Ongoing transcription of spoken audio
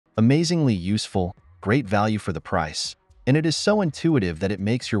Amazingly useful, great value for the price, and it is so intuitive that it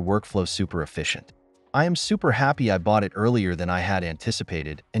makes your workflow super efficient. I am super happy I bought it earlier than I had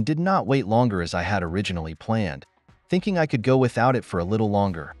anticipated and did not wait longer as I had originally planned, thinking I could go without it for a little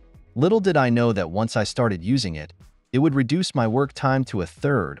longer. Little did I know that once I started using it, it would reduce my work time to a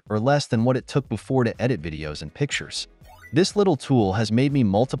third or less than what it took before to edit videos and pictures. This little tool has made me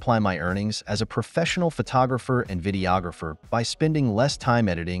multiply my earnings as a professional photographer and videographer by spending less time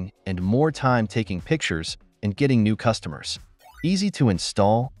editing and more time taking pictures and getting new customers. Easy to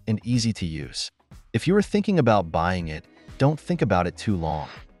install and easy to use. If you are thinking about buying it, don't think about it too long.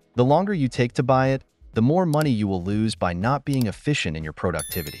 The longer you take to buy it, the more money you will lose by not being efficient in your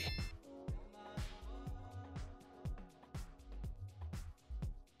productivity.